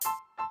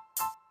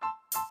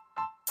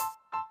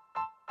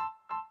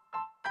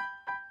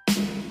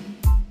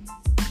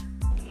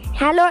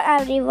Hello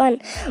everyone,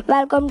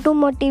 welcome to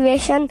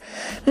Motivation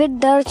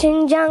with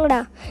Darshan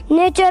Jangra.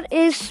 Nature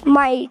is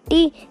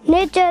mighty,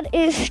 nature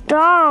is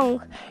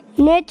strong,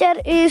 nature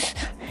is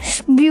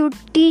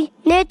beauty,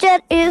 nature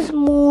is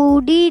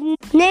moody,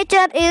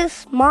 nature is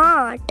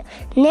smart,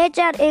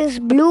 nature is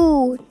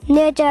blue,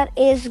 nature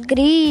is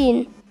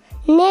green,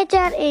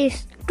 nature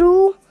is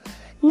true,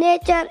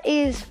 nature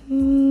is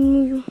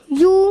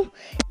you,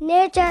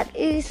 nature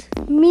is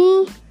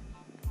me.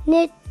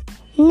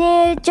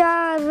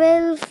 Nature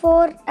will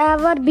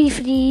forever be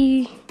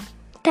free.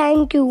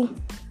 Thank you.